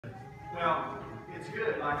Well, it's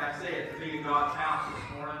good, like I said, to be in God's house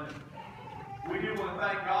this morning. We do want to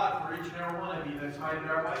thank God for each and every one of you that's made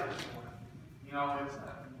it our way this morning. You know, of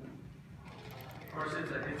course,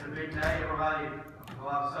 it's a big day. Everybody, a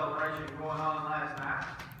lot of celebration going on last night,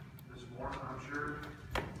 this morning, I'm sure.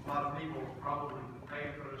 A lot of people probably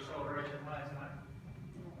paid for the celebration last night.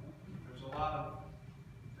 There's a lot of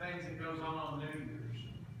things that goes on New Year's.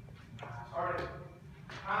 I started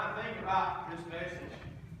trying to think about this message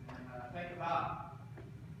and thinking about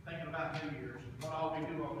New Year's and what all we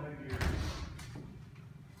do on New Year's.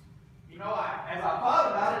 You know, as I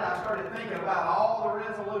thought about it, I started thinking about all the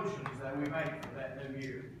resolutions that we make for that New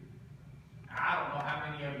Year. I don't know how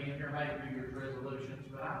many of you in here make New Year's resolutions,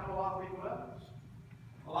 but I know a lot of people does.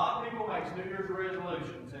 A lot of people make New Year's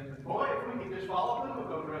resolutions, and boy, if we could just follow through with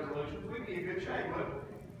those resolutions, we'd be in good shape, wouldn't we?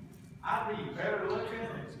 I'd be better looking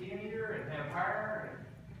and skinnier and have hair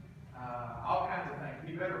and all kinds of things.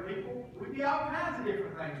 Be better people. We'd be all kinds of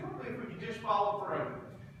different things, wouldn't we, if we could just follow through.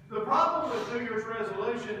 The problem with New Year's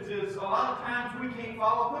resolutions is a lot of times we can't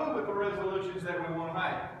follow through with the resolutions that we want to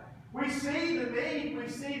make. We see the need, we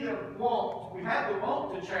see the want. We have the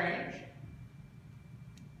want to change,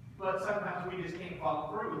 but sometimes we just can't follow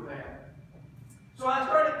through with that. So I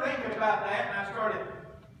started thinking about that, and I started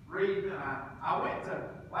reading. I went to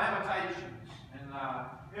Lamentations, and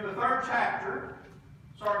in the 3rd chapter,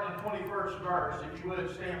 starting in the 21st verse, if you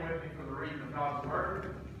would stand with me for the reading of God's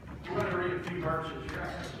Word. We're going to read a few verses here.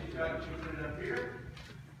 I think she's got to put it up here.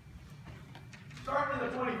 Starting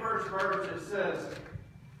in the 21st verse, it says,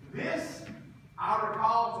 "This I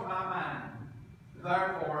recall to my mind,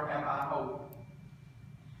 therefore have I hope.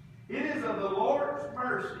 It is of the Lord's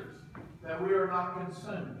mercies that we are not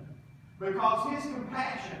consumed, because His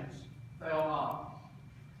compassions fail not.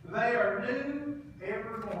 They are new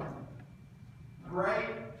every morning. Great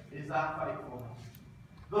is thy faithfulness.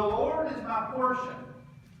 The Lord is my portion,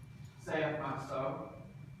 saith my soul.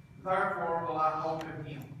 Therefore will I hope in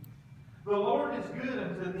Him. The Lord is good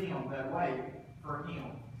unto them that wait for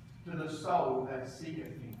Him, to the soul that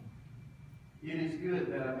seeketh Him. It is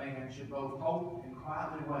good that a man should both hope and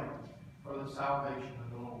quietly wait for the salvation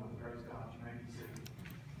of the Lord." Praise God. You may be seated.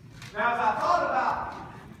 Now, as I thought about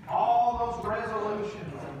all those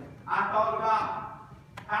resolutions, I thought about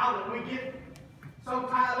how that we get so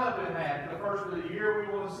tied up in that. The first of the year,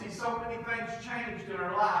 we want to see so many things changed in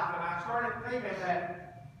our life. And I started thinking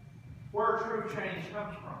that where true change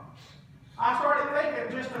comes from. I started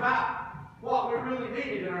thinking just about what we really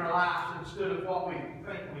needed in our lives instead of what we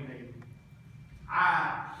think we need.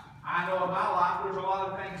 I know in my life there's a lot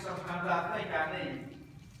of things sometimes I think I need,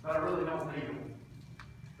 but I really don't need them.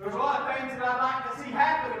 There's a lot of things that I'd like to see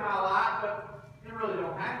happen in my life, but they really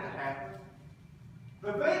don't have to happen.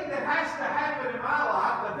 The thing that has to happen in my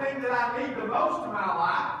life, the thing that I need the most in my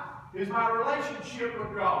life, is my relationship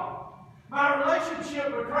with God. My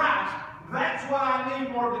relationship with Christ, that's what I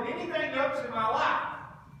need more than anything else in my life.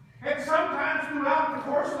 And sometimes throughout the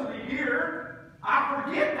course of the year, I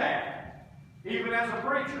forget that. Even as a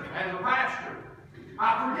preacher, as a pastor,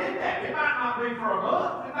 I forget that. It might not be for a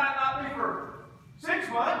month. It might not be for 6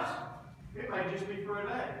 months. It may just be for a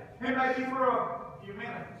day. It may be for a few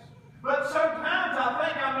minutes. But sometimes I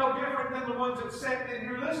think I'm no different than the ones that sat in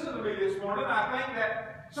here listening to me this morning. I think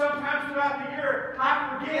that sometimes throughout the year,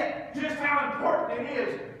 I forget just how important it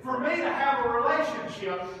is for me to have a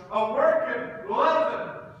relationship, a working,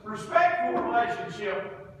 loving, respectful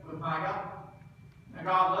relationship with my God. And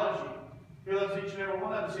God loves you. He loves each and every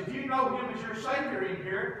one of us. If you know Him as your Savior in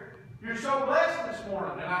here, you're so blessed this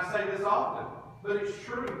morning. And I say this often, but it's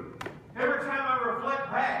true. Every time I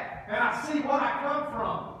reflect back and I see what I come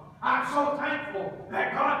from, I'm so thankful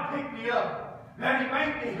that God picked me up, that He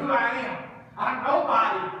made me who I am. I'm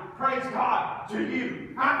nobody, praise God, to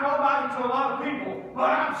you. I'm nobody to a lot of people, but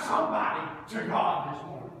I'm somebody to God this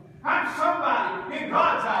morning. I'm somebody in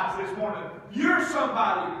God's eyes this morning. You're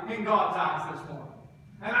somebody in God's eyes this morning.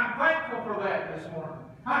 And I'm thankful for that this morning.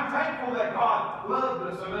 I'm thankful that God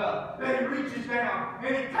loved us enough, that He reaches down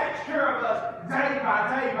and He takes care of us day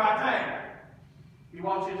by day by day. He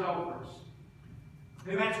watches over us.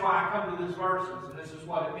 And that's why I come to these verses, and this is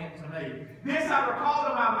what it meant to me. This I recall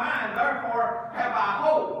to my mind, therefore have I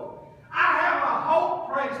hope. I have a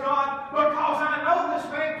hope, praise God, because I know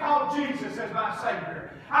this man called Jesus as my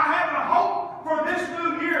Savior. I have a hope for this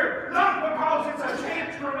new year, not because it's a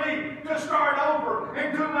chance for me to start over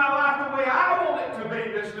and do my life the way I want it to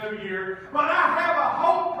be this new year, but I have a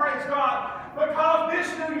hope, praise God, because this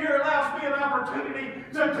new year allows me an opportunity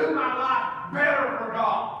to do my life better for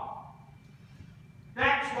God.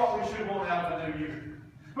 That's what we should want out of the new year.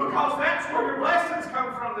 Because that's where your blessings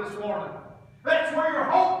come from this morning. That's where your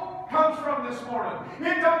hope comes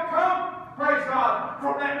It don't come, praise God,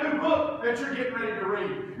 from that new book that you're getting ready to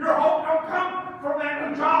read. Your hope don't come from that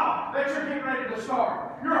new job that you're getting ready to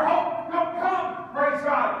start. Your hope don't come, praise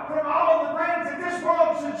God, from all the things that this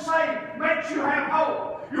world should say makes you have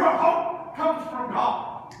hope. Your hope comes from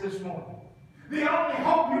God this morning. The only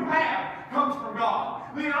hope you have comes from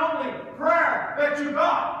God. The only prayer that you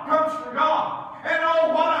got comes from God. And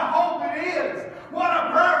oh, what a hope it is. What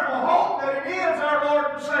a prayerful hope that it is, our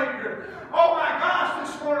Lord and Savior. Oh my gosh,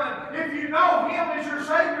 this morning, if you know Him as your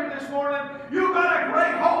Savior this morning, you've got a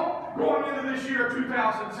great hope going into this year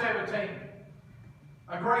 2017.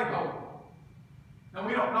 A great hope. Now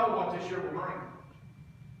we don't know what this year will bring.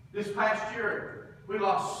 This past year, we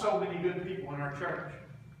lost so many good people in our church.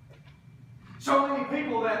 So many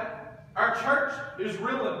people that our church is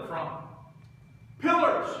reeling from.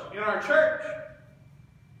 Pillars in our church.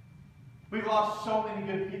 We've lost so many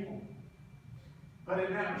good people. But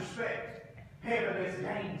in that respect, heaven has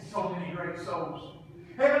gained so many great souls.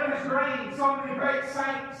 Heaven has gained so many great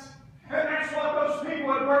saints. And that's what those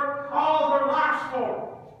people had worked all their lives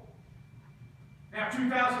for. Now,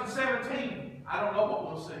 2017, I don't know what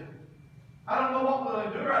we'll see. I don't know what we'll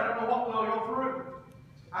endure. I don't know what we'll go through.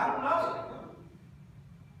 I don't know.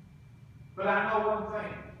 But I know one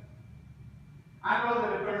thing. I know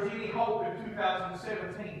that if there's any hope in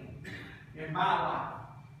 2017, in my life,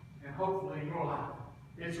 and hopefully in your life,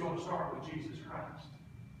 it's going to start with Jesus Christ.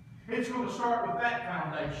 It's going to start with that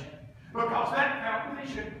foundation. Because that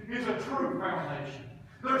foundation is a true foundation.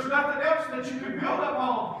 There's nothing else that you can build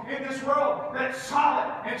upon in this world that's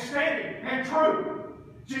solid and steady and true.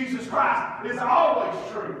 Jesus Christ is always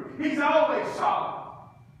true. He's always solid.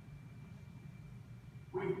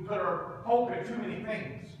 We put our hope in too many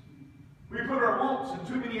things. We put our wants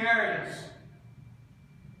in too many areas.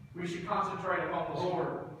 We should concentrate upon the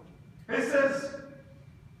Lord. It says,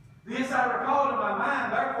 this I recall to my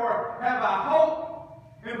mind, therefore have I hope.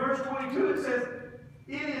 In verse 22 it says,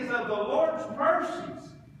 it is of the Lord's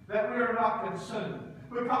mercies that we are not consumed,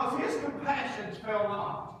 because His compassions fail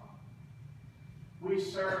not. We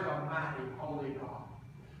serve a mighty, holy God.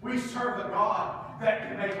 We serve a God that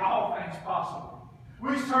can make all things possible.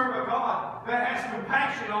 We serve a God that has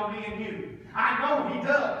compassion on me and you. I know He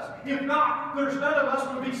does. If not, there's none of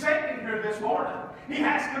us would be sitting here this morning. He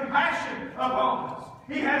has compassion upon us.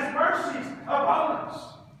 He has mercies upon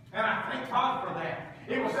us. And I thank God for that.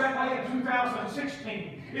 It was that way in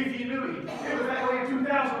 2016, if you knew Him. It was that way in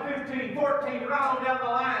 2015, 14, right on down the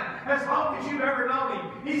line. As long as you've ever known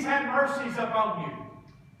Him, He's had mercies upon you.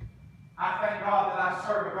 I thank God that I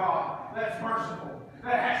serve a God that's merciful,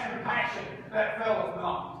 that has compassion, that faileth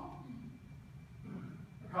not.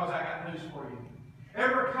 Because I got news for you.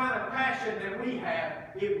 Every kind of passion that we have,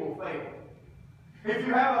 it will fail. If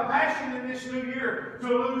you have a passion in this new year to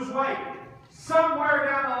lose weight, somewhere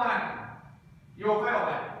down the line, you'll fail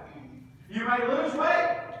that. You may lose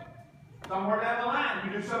weight. Somewhere down the line,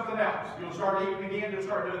 you do something else. You'll start eating again. You'll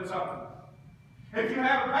start doing something. If you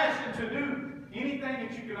have a passion to do anything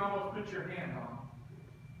that you can almost put your hand on,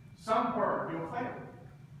 somewhere you'll fail.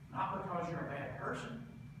 Not because you're a bad person.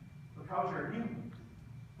 Because you're human.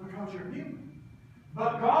 Because you're human.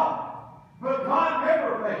 But God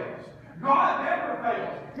never fails. God never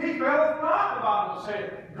fails. He faileth not, the Bible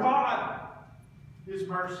said. God, His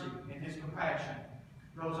mercy and His compassion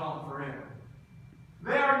goes on forever.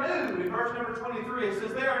 They are new. In verse number 23, it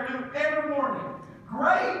says, they are new every morning.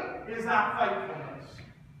 Great is thy faithfulness.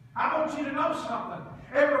 I want you to know something.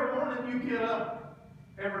 Every morning you get up,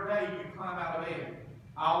 every day you climb out of bed.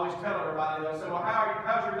 I always tell everybody, they'll say, well,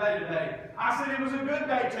 how's your day today? I said, it was a good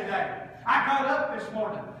day today. I got up this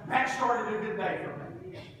morning. That started a good day for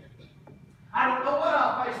me. I don't know what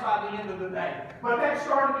I'll face by the end of the day, but that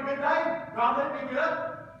started a good day. God let me get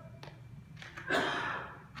up.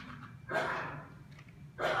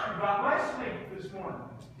 God blessed me this morning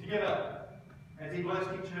to get up, as He blessed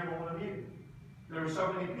each and every one of you. There were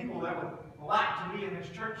so many people that would like to be in this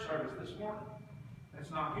church service this morning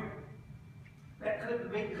that's not here. That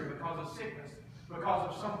couldn't be here because of sickness, because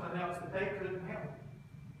of something else that they couldn't help.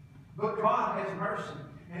 But God has mercy,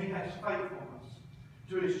 and He has faithfulness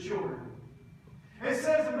to His children. It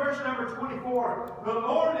says in verse number 24, the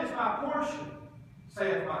Lord is my portion,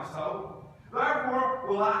 saith my soul. Therefore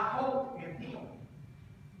will I hope in Him.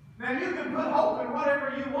 Now you can put hope in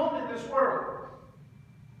whatever you want in this world.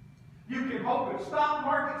 You can hope in stock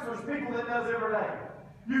markets. There's people that does every day.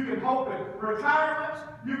 You can hope in retirements.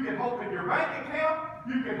 You can hope in your bank account.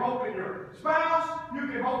 You can hope in your spouse. You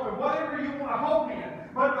can hope in whatever you want to hope in.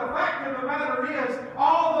 But the fact of the matter is,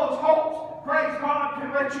 all those hopes, praise God,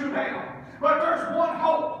 can let you down. But there's one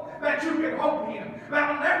hope that you can hope in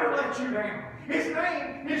that will never let let you down. His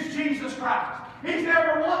name is Jesus Christ. He's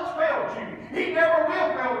never once failed you. He never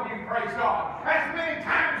will fail you, praise God. As many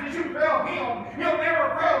times as you fail Him, He'll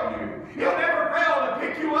never fail you. He'll never fail to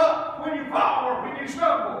pick you up when you fall or when you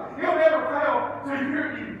stumble. He'll never fail to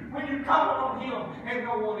hear you when you call on Him and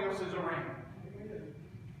no one else is around.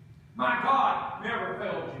 My God never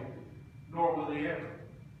failed you, nor will He ever.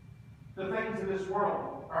 The things of this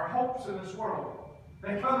world, our hopes in this world,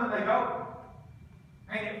 they come and they go.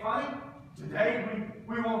 Ain't it funny? Today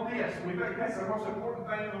we want this. We think that's the most important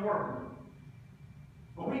thing in the world.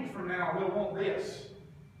 A week from now we'll want this.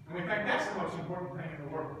 And we think that's the most important thing in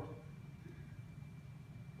the world.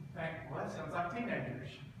 Think, well, that sounds like teenagers.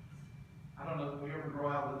 I don't know if we ever grow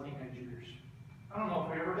out of the teenage years. I don't know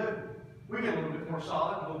if we ever do. We get a little bit more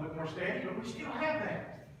solid, a little bit more steady, but we still have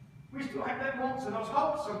that. We still have that wants and those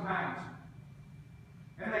hopes sometimes.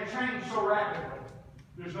 And they change so rapidly.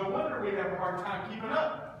 There's no wonder we have a hard time keeping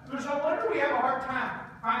up. There's no wonder we have a hard time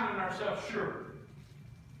finding ourselves sure.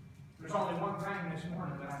 There's only one thing this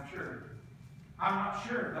morning that I'm sure. I'm not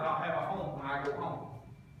sure that I'll have a home when I go home.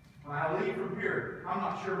 When I leave from here, I'm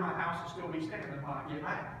not sure my house will still be standing when I get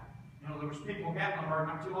back. You know, there was people in Gatlinburg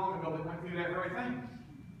not too long ago that went through that very thing.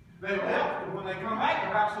 They left, and when they come back,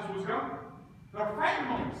 their houses was gone. Their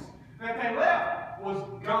families that they left was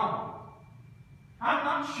gone. I'm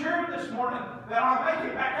not sure this morning that I'll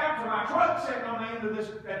make it back out to my truck sitting on the end of this,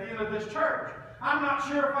 at the end of this church. I'm not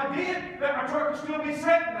sure if I did that my truck would still be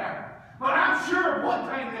sitting there. But I'm sure of one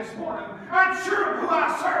thing this morning. I'm sure of who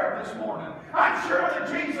I serve this morning. I'm sure that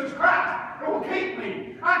Jesus Christ will keep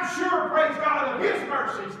me. I'm sure, praise God, of His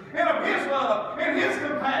mercies and of His love and His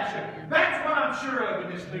compassion. That's what I'm sure of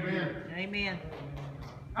in this new year. Amen.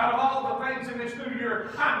 Out of all the things in this new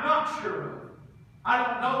year, I'm not sure of. I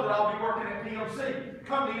don't know that I'll be working at PMC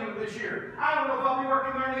come the end of this year. I don't know if I'll be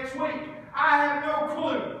working there next week. I have no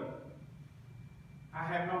clue. I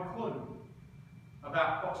have no clue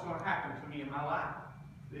about what's going to happen to me in my life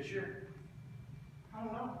this year. I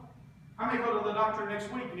don't know. I may go to the doctor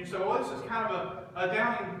next week and you say, well, this is kind of a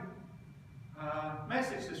downing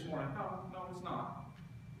message this morning. No, it's not.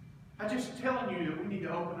 I'm just telling you that we need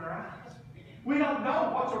to open our eyes. We don't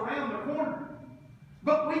know what's around the corner.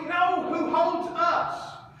 But we know who holds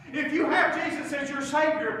us. If you have Jesus as your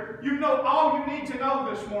Savior, you know all you need to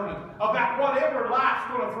know this morning about whatever life's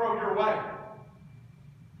going to throw your way.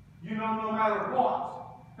 You know no matter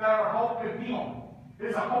what, that our hope in Him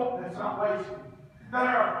is a hope that's not wasted. That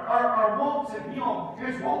our wants in Him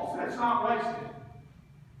is wants that's not wasted.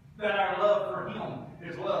 That our love for Him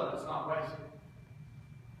is love that's not wasted.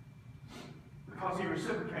 Because He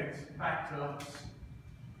reciprocates back to us.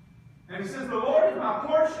 And He says, the Lord is my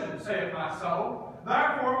portion, saith my soul.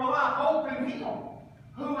 Therefore will I hope in Him.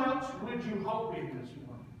 Who else would you hope in this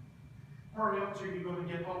morning? Where else are you going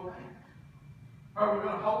to get hope in? Are we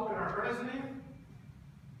going to hope in our president?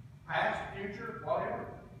 Past, future, whatever.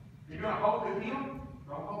 You're going to hope in Him?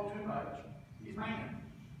 Don't hope too much. He's man.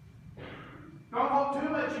 Don't hope too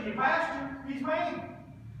much in your pastor. He's man.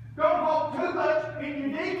 Don't hope too much in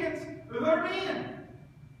your deacons. They're men.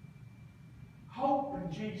 Hope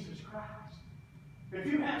in Jesus Christ. If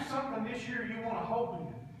you have something this year you want to hope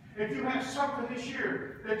in, if you have something this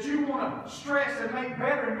year that you want to stress and make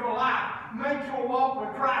better in your life, make your walk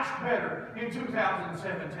with Christ better in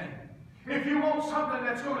 2017. If you want something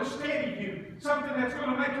that's going to steady you, something that's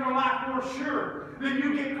going to make your life more sure, then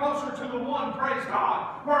you get closer to the one, praise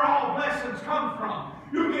God, where all blessings come from.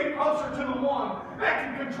 You get closer to the one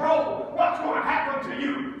that can control what's going to happen to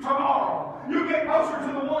you tomorrow. You get closer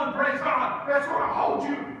to the one, praise God, that's going to hold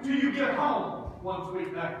you till you get home one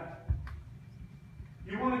sweet day.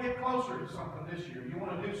 You want to get closer to something this year. You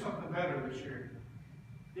want to do something better this year.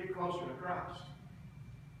 Get closer to Christ.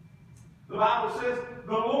 The Bible says,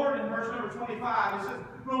 the Lord, in verse number 25, it says,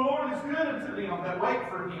 the Lord is good unto them that wait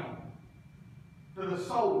for Him, to the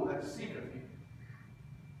soul that seeketh Him.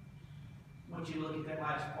 I want you to look at that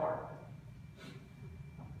last part.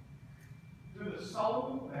 To the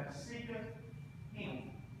soul that seeketh Him.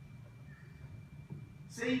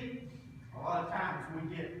 See, a lot of times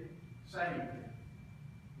we get saved.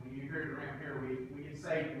 When you hear it around here, we get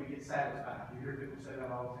saved and we get satisfied. You hear people say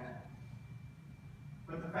that all the time.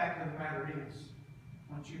 But the fact of the matter is,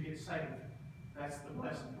 once you get saved, that's the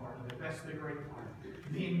blessed part of it. That's the great part.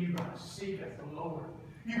 Then you got to seeketh the Lord.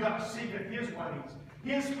 You got to seeketh His ways,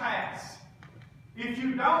 His paths. If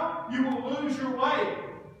you don't, you will lose your way.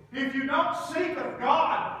 If you don't seeketh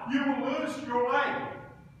God, you will lose your way.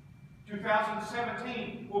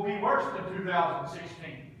 2017 will be worse than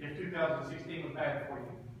 2016 if 2016 was bad for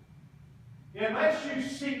you. Unless you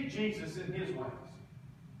seek Jesus in His ways,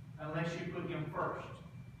 unless you put Him first,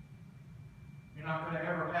 you're not going to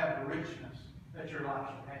ever have the richness that your life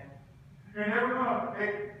should have. You're never going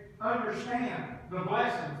to understand the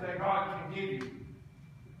blessings that God can give you.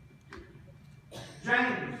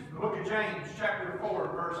 James, the book of James, chapter 4,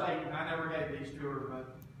 verse 8. And I never gave these to her,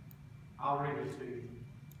 but I'll read it to you.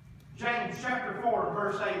 James chapter 4,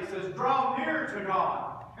 verse 8 says, "Draw near to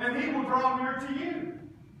God, and He will draw near to you."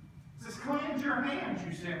 It says, "Cleanse your hands,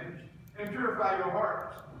 you sinners, and purify your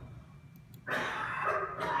hearts." You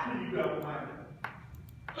double-minded.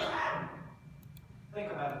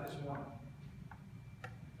 Think about it this morning.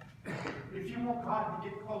 If you want God to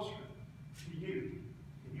get closer to you,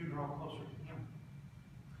 then you draw closer to Him.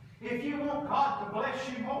 If you want God to bless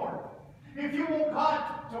you more, if you want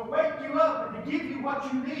God to wake you up and to give you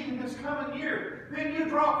what you need in this coming year, then you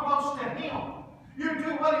draw close to Him. You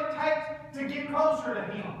do what it takes to get closer to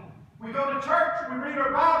Him. We go to church, we read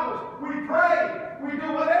our Bibles, we pray, we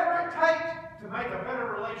do whatever it takes to make a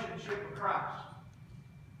better relationship with Christ.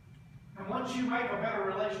 And once you make a better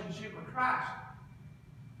relationship with Christ,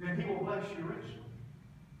 then He will bless you richly.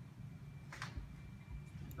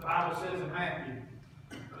 The Bible says in Matthew,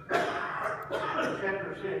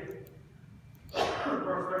 chapter 6,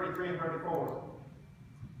 verse 33 and 34,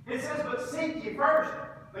 it says, "But seek ye first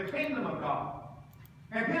the kingdom of God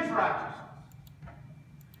and His righteousness,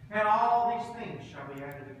 and all these things shall be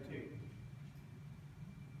added unto you."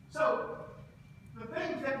 So, the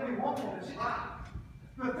things that we want in this life,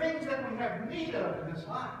 the things that we have need of in this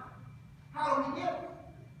life, how do we get them?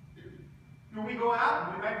 Do we go out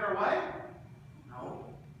and we make our way? No.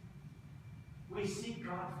 We seek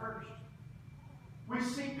God first. We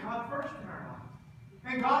seek God first in our life.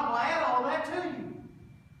 And God will add all that to you.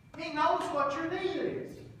 He knows what your need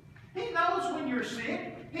is. He knows when you're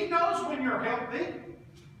sick. He knows when you're healthy.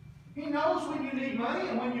 He knows when you need money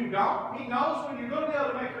and when you don't. He knows when you're going to be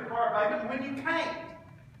able to make your car payment and when you can't.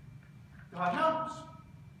 God knows.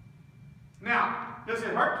 Now, does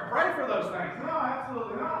it hurt to pray for those things? No,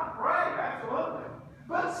 absolutely not. Pray, absolutely.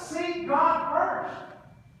 But seek God first.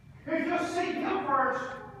 If you seek Him first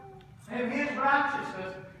and His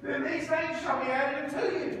righteousness, then these things shall be added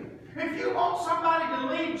unto you. If you want somebody to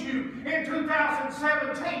lead you in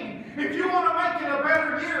 2017, if you want to make it a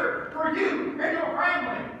better year for you and your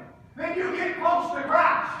family, then you get close to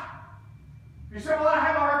Christ. You say, "Well, I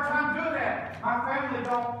have a hard time doing that. My family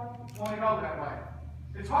don't want to go that way."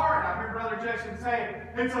 It's hard. I hear Brother Jason say,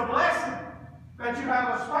 it's a blessing that you have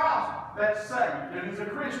a spouse that's saved and is a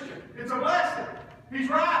Christian. It's a blessing. He's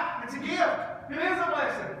right. It's a gift. It is a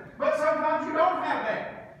blessing. But sometimes you don't have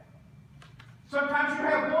that. Sometimes you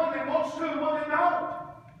have one that wants to and one that don't.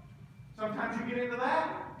 Sometimes you get into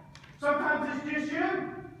that. Sometimes it's just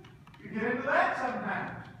you. You get into that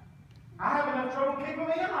sometimes. I have enough trouble keeping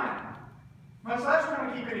me in line. Much less trying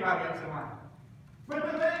to keep anybody else in line.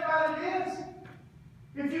 But the thing about it is,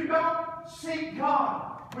 if you don't seek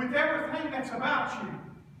God with everything that's about you,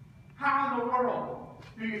 how in the world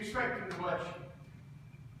do you expect Him to bless you?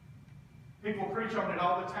 People preach on it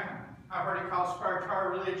all the time. I've heard it called spiritual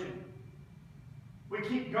religion. We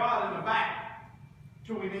keep God in the back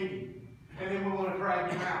till we need Him. And then we want to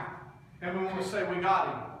drag Him out. And we want to say we got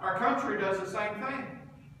Him. Our country does the same thing.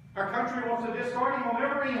 Our country wants to discard Him on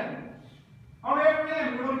every end. On every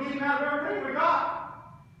end, we want to get Him out of everything we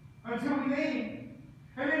got until we need Him.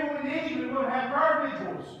 And then when we need Him, we want to have prayer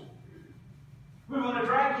vigils. We want to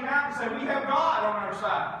drag Him out and say, we have God on our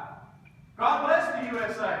side. God bless the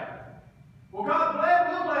USA. Well, God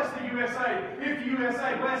will bless the USA if the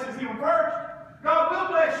USA blesses Him first. God will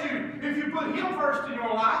bless you if you put Him first in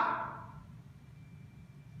your life.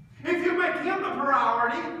 If you make Him the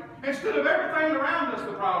priority instead of everything around us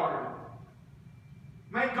the priority.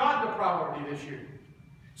 Make God the priority this year.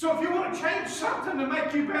 So if you want to change something to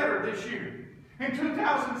make you better this year, in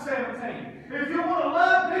 2017, if you want to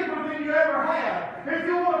love people than you ever have, if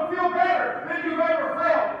you want to feel better than you've ever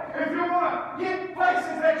felt, if you want to get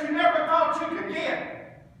places that you never thought you could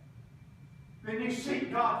get, then you seek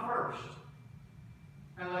God first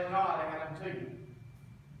and let God add them to you.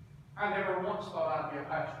 I never once thought I'd be a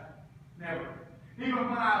pastor. Never. Even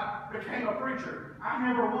when I became a preacher, I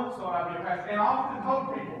never once thought I'd be a pastor. And I often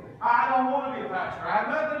told people, I don't want to be a pastor. I have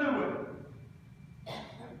nothing to do with it.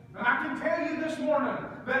 And I can tell you this morning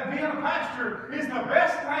that being a pastor is the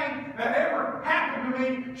best thing that ever happened to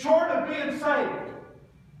me, short of being saved.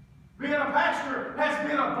 Being a pastor has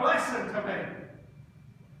been a blessing to me.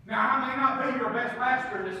 Now, I may not be your best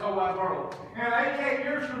pastor in this whole wide world. And 88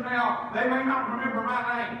 years from now, they may not remember my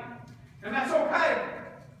name. And that's okay.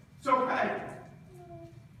 It's okay.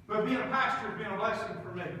 But being a pastor has been a blessing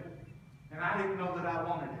for me. And I didn't know that I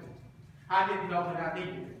wanted it. I didn't know that I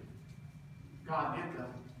needed it. God did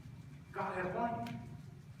though. God had a plan.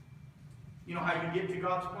 You know how you get to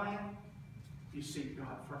God's plan? You seek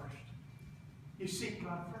God first. You seek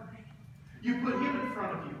God first. You put Him in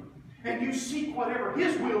front of you. And you seek whatever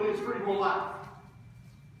His will is for your life.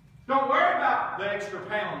 Don't worry about the extra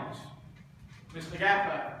pounds. Miss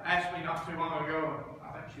Seeketh asked me not too long ago, I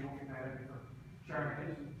think she won't get mad at me for sharing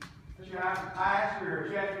this. I asked her,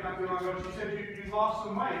 she asked me not too long ago, she said, you lost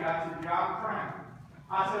some weight. I said, yeah, I'm trying.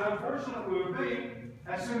 I said, unfortunately it would be,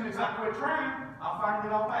 as soon as I quit trying, I'll find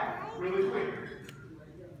it all back really quick.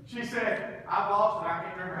 She said, I've lost it. I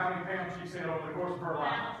can't remember how many pounds she said over the course of her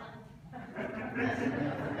life.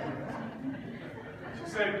 She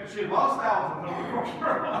said she had lost thousands over the course of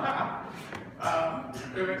her life.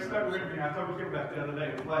 It stuck with me. I told Kim about the other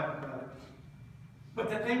day. I was laughing about it. But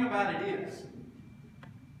the thing about it is,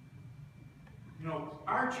 you know,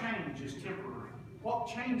 our change is temporary. What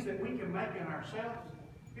change that we can make in ourselves,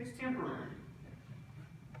 it's temporary.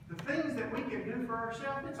 The things that we can do for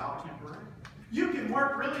ourselves, it's all temporary. You can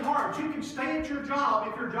work really hard. You can stay at your job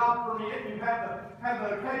if your job permits. You have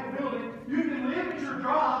the capability. You can live at your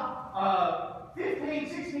job 15,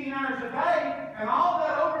 16 hours a day, and all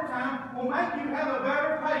that overtime will make you have a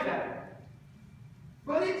better payday.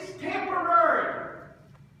 But it's temporary.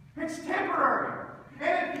 It's temporary.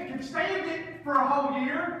 And if you can stand it for a whole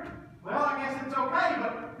year, well, I guess it's okay,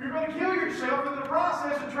 but you're going to kill yourself in the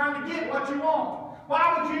process of trying to get what you want.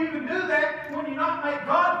 Why would you even do that when you not make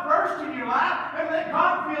God first in your life and let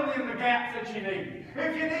God fill in the gaps that you need?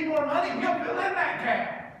 If you need more money, He'll fill in that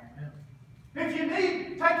gap. If you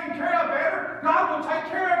need taken care of better, God will take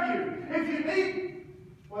care of you. If you need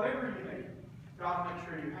whatever you need, God will make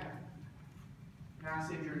sure you have it. Now I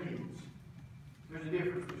said your needs. There's a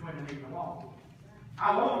difference between a need and a want.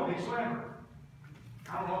 I want to be slimmer.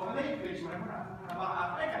 I don't know if I need to be slimmer. I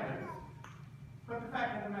think I do. But the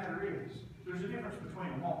fact of the matter is, there's a difference between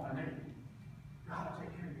a want and a need. God will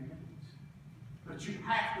take care of your needs. But you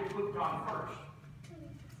have to put God first.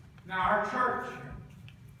 Now our church,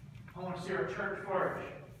 I want to see our church flourish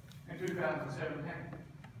in 2017.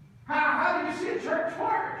 How do you see a church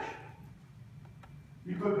flourish?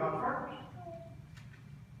 You put God first.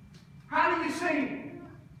 How do you see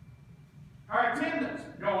our attendance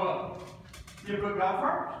go up? You put God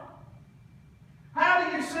first. How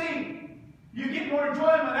do you see you get more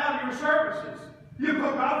enjoyment out of your services? You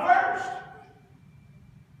put God first.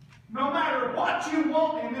 No matter what you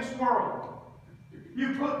want in this world,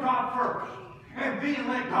 you put God first. And then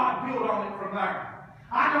let God build on it from there.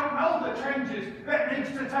 I don't know the changes that needs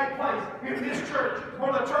to take place in this church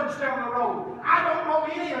or the church down the road. I don't know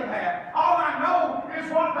any of that. All I know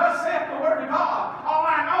is what thus saith the Word of God. All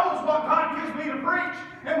I know is what God gives me to preach.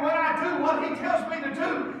 And when I do what He tells me to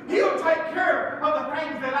do, He'll take care of the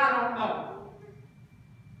things that I don't know.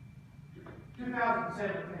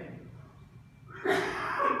 2017.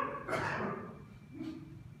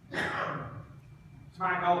 It's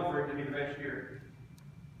my goal for it to be the best year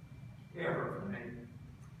ever for me.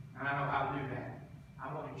 And I know how to do that.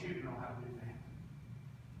 I want you to know how to do that.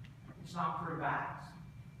 It's not through backs.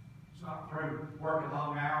 It's not through working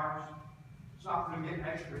long hours. It's not through getting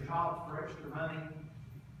extra jobs for extra money.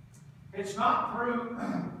 It's not through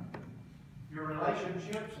your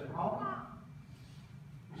relationships at home.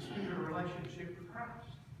 It's through your relationship with Christ.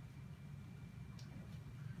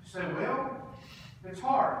 You say, well, it's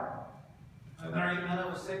hard. And there ain't none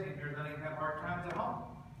of us sitting here that ain't have hard times at home.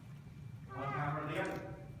 One time or the other.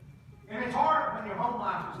 And it's hard when your home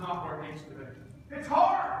life is not where it needs to be. It's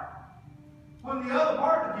hard when the other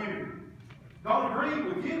part of you don't agree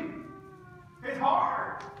with you. It's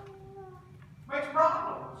hard. Makes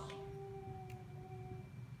problems.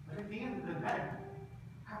 But at the end of the day,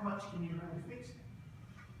 how much can you really fix it?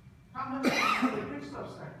 How much can you really fix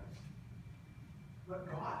those things? But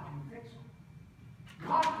God can fix them.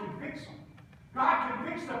 God can fix them. God can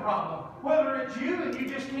fix the problem. Whether it's you and you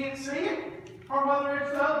just can't see it, or whether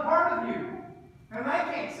it's the other part of you and they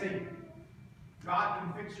can't see it. God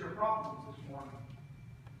can fix your problems this morning.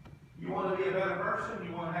 You want to be a better person?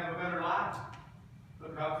 You want to have a better life?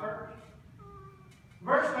 Put God first.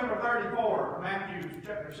 Verse number 34, Matthew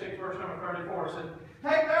chapter 6, verse number 34 says,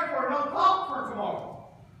 take therefore no thought for tomorrow,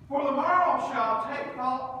 for the morrow shall take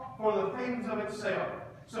thought for the things of itself.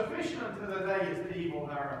 Sufficient unto the day is the evil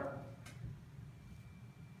thereof.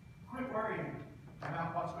 Quit worrying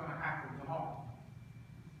about what's going to happen tomorrow.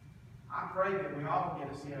 I pray that we all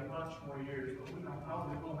get to see a bunch more years, but we don't know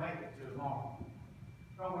that we'll make it to tomorrow.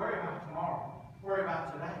 Don't worry about tomorrow. Worry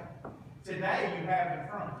about today. Today you have in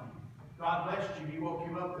front of you. God blessed you. He woke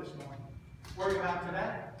you up this morning. Worry about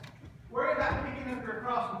today. Worry about picking up your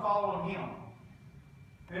cross and following Him.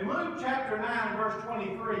 In Luke chapter 9, verse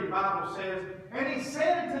 23, the Bible says, and he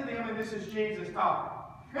said unto them, and this is Jesus talking,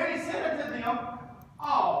 and he said unto them,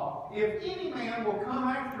 all, if any man will come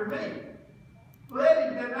after me, let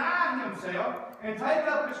him deny himself and take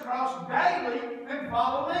up his cross daily and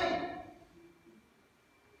follow me.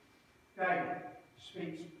 Daily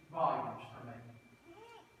speaks volumes for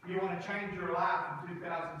me. You want to change your life in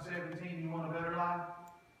 2017? You want a better life?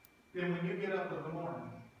 Then when you get up in the morning,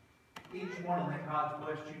 each morning that God's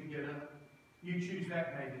blessed you to get up, you choose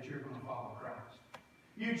that day that you're going to follow Christ.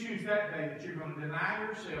 You choose that day that you're going to deny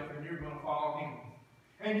yourself and you're going to follow Him.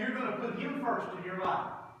 And you're going to put Him first in your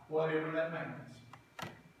life, whatever that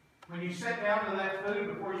means. When you sit down to that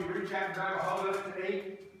food, before you reach out and grab a hold of it to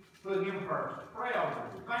eat, put Him first. Pray over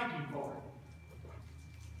it. Thank Him for it.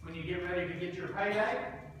 When you get ready to get your payday,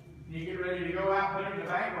 you get ready to go out, put it in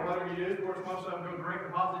the bank, or whatever you do. Of course, most of them go direct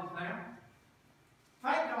deposits now.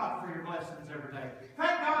 Thank God for your blessings every day.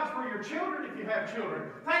 Thank God for your children if you have children.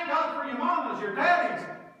 Thank God for your mamas, your daddies.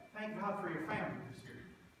 Thank God for your families.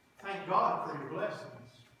 Thank God for your blessings.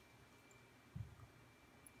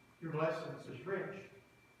 Your blessings is rich.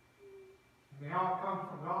 And they all come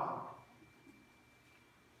from God.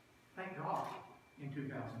 Thank God in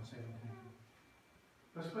 2017.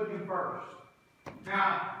 Let's put Him first.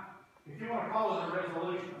 Now, if you want to call it a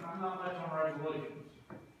resolution, I'm not much on resolutions.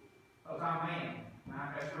 Because I'm man. And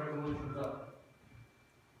I ask resolutions up.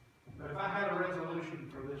 But if I had a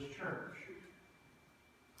resolution for this church,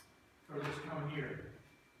 for this coming year,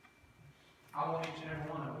 I want each and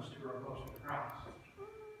every one of us to grow closer to Christ.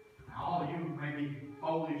 Now, all of you may be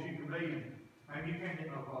old as you can be, maybe you can't get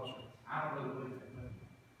no closer. I don't really believe that, but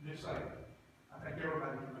just say it. I think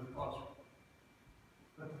everybody can move closer.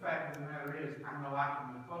 But the fact of the matter is, I know I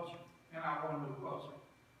can move closer, and I want to move closer.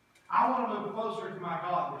 I want to move closer to my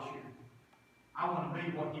God this year. I want to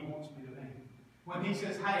be what He wants me to be. When He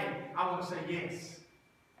says, hey, I want to say yes.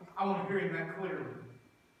 I want to hear Him that clearly.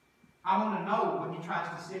 I want to know when He tries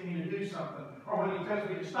to send me to do something, or when He tells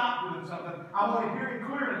me to stop doing something. I want to hear Him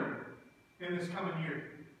clearly in this coming year.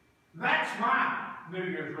 That's my New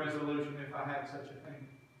Year's resolution, if I had such a thing.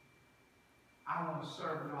 I want to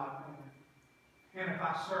serve God better. And if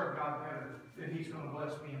I serve God better, then He's going to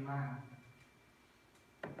bless me in mine.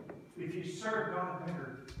 If you serve God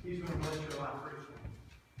better, He's going to bless your life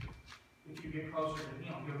richly. If you get closer to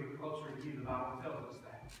Him, He'll get closer to you. The Bible tells us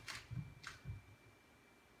that.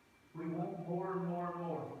 We want more and more and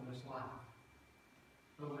more from this life,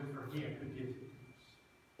 but we forget who gives it to us.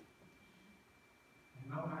 And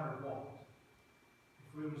no matter what,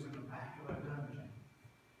 if we was in the back of a dungeon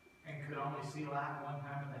and could only see light one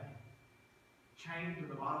time a day, chained to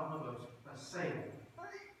the bottom of a cell,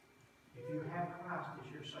 if you have Christ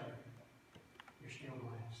as your Savior, you're still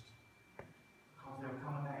blessed. Because there'll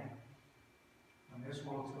come a day when this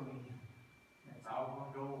world's going to end. And it's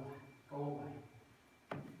all going to go away.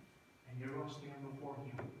 And you're going to stand before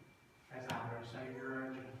Him as either a Savior or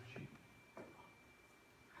a judge.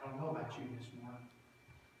 I don't know about you this morning.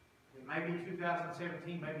 It may be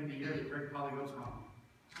 2017, maybe the year that Greg Polly goes home.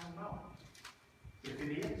 I don't know. If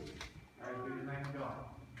it is, praise be the name of God.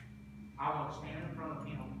 I want to stand in front of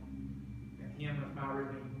Him, and Him as my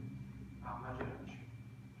Redeemer, not my judge.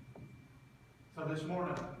 So this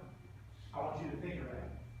morning, I want you to think of that.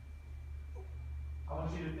 I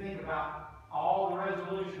want you to think about all the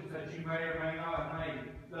resolutions that you may or may not have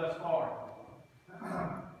made thus far.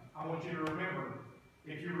 I want you to remember,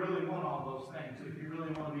 if you really want all those things, if you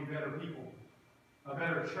really want to be better people, a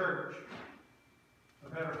better church, a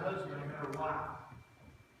better husband, a better wife,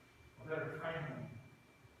 a better family,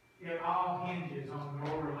 it all hinges on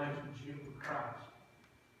your relationship with Christ.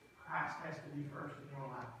 Christ has to be first in your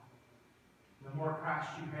life. The more Christ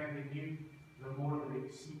you have in you, the more that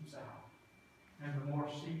it seeps out. And the more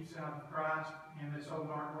seeps out of Christ in this old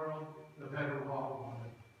dark world, the better we'll all want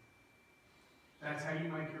it. That's how you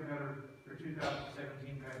make your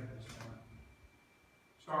 2017 better this morning.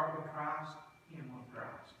 Start with Christ, end with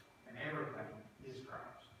Christ. And everything is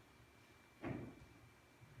Christ.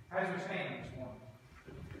 As we stand this morning.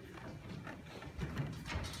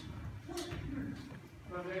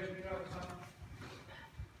 Brother Jason, you got something?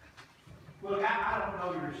 Look, I don't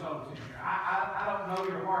know your souls in here. I don't know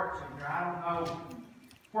your hearts in here. I don't know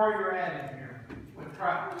where you're at in here with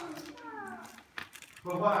Christ.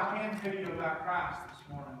 But what I can tell you about Christ this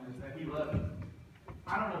morning is that He loves you.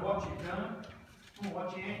 I don't know what you've done. I don't know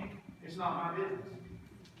what you ain't. It's not my business.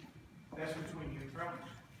 That's between you and Christ.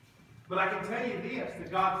 But I can tell you this,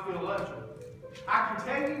 that God still loves you. I can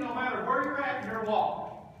tell you no matter where you're at in your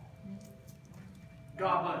walk,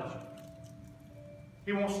 God loves you.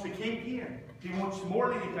 He wants to keep you. He wants more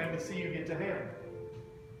than anything to see you get to heaven.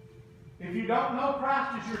 If you don't know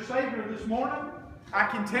Christ as your Savior this morning, I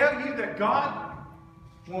can tell you that God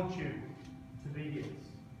wants you to be His.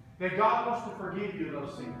 That God wants to forgive you of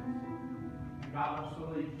those sins. And God wants to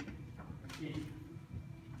lead you.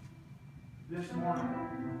 This morning,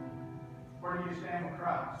 where do you stand with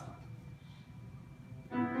Christ?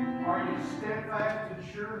 Are you steadfast and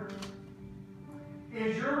sure?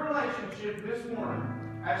 Is your relationship this morning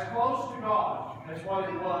as close to God as what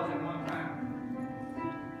it was at one time?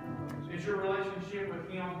 Is your relationship with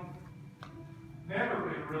Him never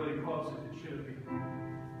been really close as it should have been?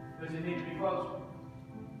 Does it need to be closer?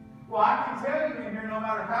 Well, I can tell you in here, no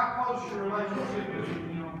matter how close your relationship is with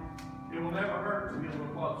Him, it will never hurt to be a little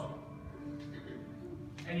closer.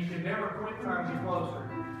 And you can never quit trying to be closer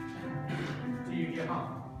until you get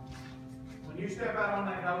home. When you step out on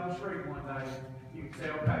that golden street one day, you can say,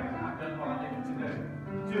 okay, I've done what I needed to do.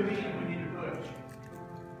 Till the end, we need to push.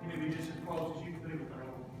 You need to be just as close as you can be with the Lord.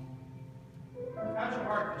 How's your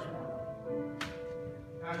heart this morning?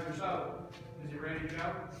 How's your soul? Is it ready to go?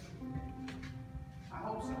 I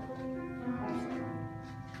hope so. I hope so.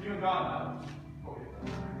 You and God knows. Go ahead.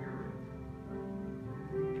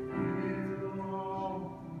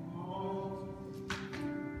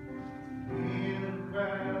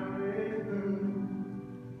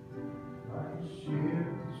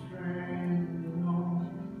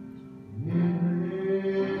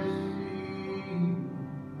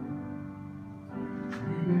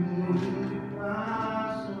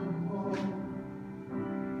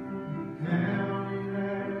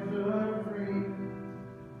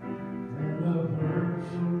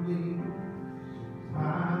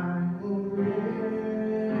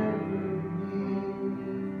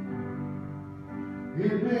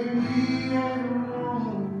 It may be a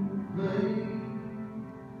wrong place.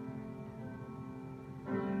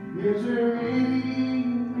 Is there any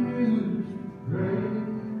news to pray?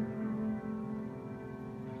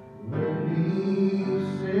 Let me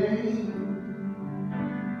say,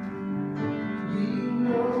 He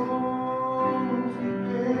knows you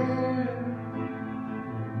care.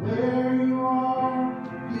 Where you are,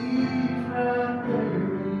 He's right there.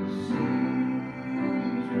 He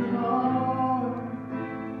sees your heart.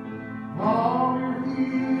 All your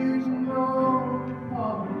fears and broken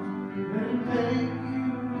hearts, and take you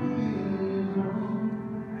His own.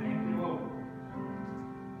 Thank you, Lord.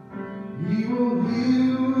 He will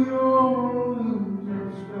heal your wounds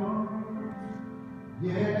and scars.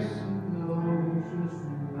 Yes, He knows just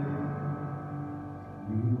where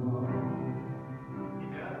you are. He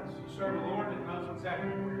does. You serve a Lord that knows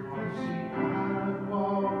exactly where you are. I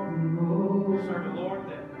walk the road. You serve a Lord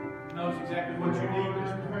that knows exactly what you need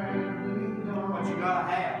this morning. What you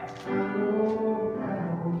gotta have.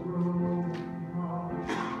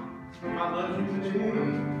 God loves you this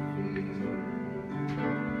morning.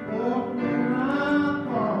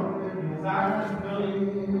 Desires to know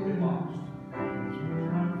you've been lost.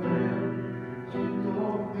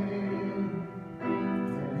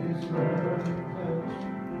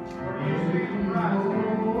 Where do you see Him Christ?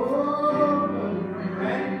 Are you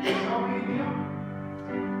ready? Show me Him.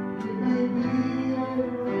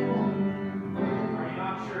 Are you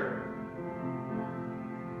not sure?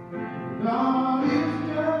 God is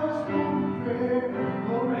just one prayer.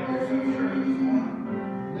 Make yourself sure this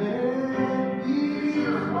morning. Let me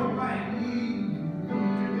Sure, one thing.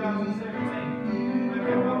 2017. Let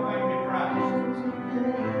that one thing be Christ.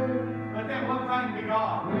 Let that one thing be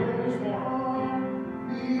God this morning.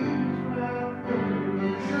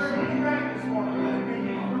 Sure, He's ready this morning. Let it be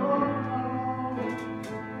Him.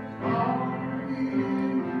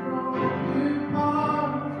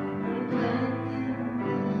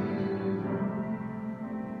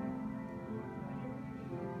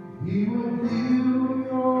 He will heal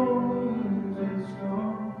your wounds and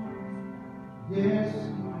scars. Yes,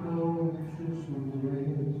 He knows just where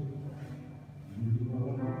you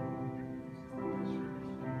are.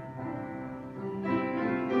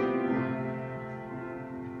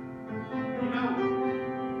 You know,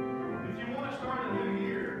 if you want to start a new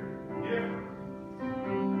year different, if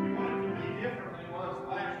you want it to be different than it was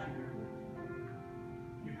last year,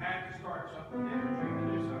 you have to start something different. You have to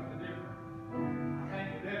do something different. I think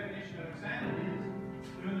the definition of insanity is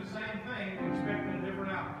doing the same thing and expecting a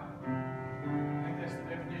different outcome. I think that's the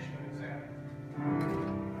definition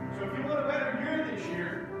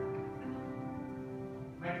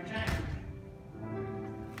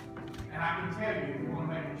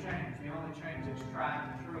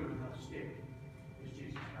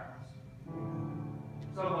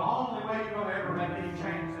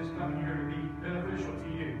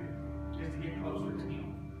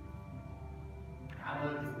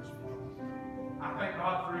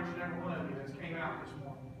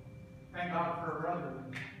Thank God for a brother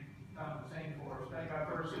that comes to sing for us. Thank God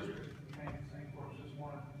for a sister that came to sing for us this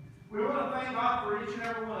morning. We want to thank God for each and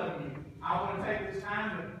every one of you. I want to take this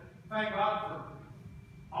time to thank God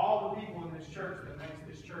for all the people in this church that makes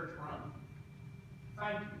this church run.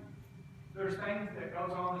 Thank you. There's things that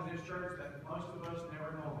goes on in this church that most of us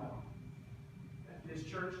never know about. That this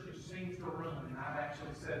church just seems to run, and I've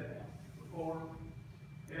actually said that before.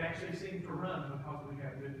 It actually seems to run because we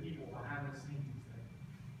have good people behind the scenes that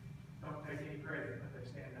don't take any credit, but they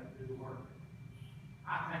stand up and do the work.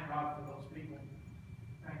 I thank God for those people.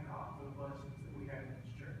 Thank God for the blessings that we have in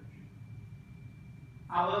this church.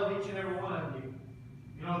 I love each and every one of you.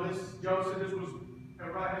 You know, Joe said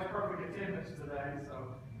everybody has perfect attendance today,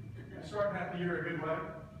 so it's starting out the year a good way.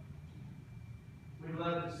 We'd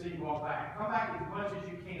love to see you all back. Come back as much as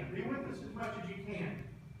you can. Be with us as much as you can.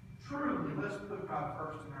 Truly, let's put God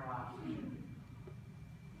first in our lives.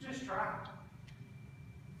 Just try.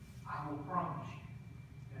 I will promise you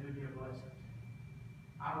that it'll be a blessing.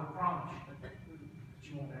 I will promise you that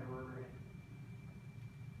you won't ever regret it.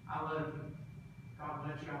 I love you. God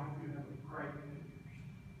bless you. I hope you have a great New Year's.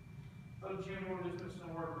 Brother Jim, we'll dismiss in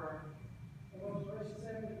a word of prayer. Most gracious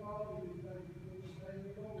Heavenly Father, we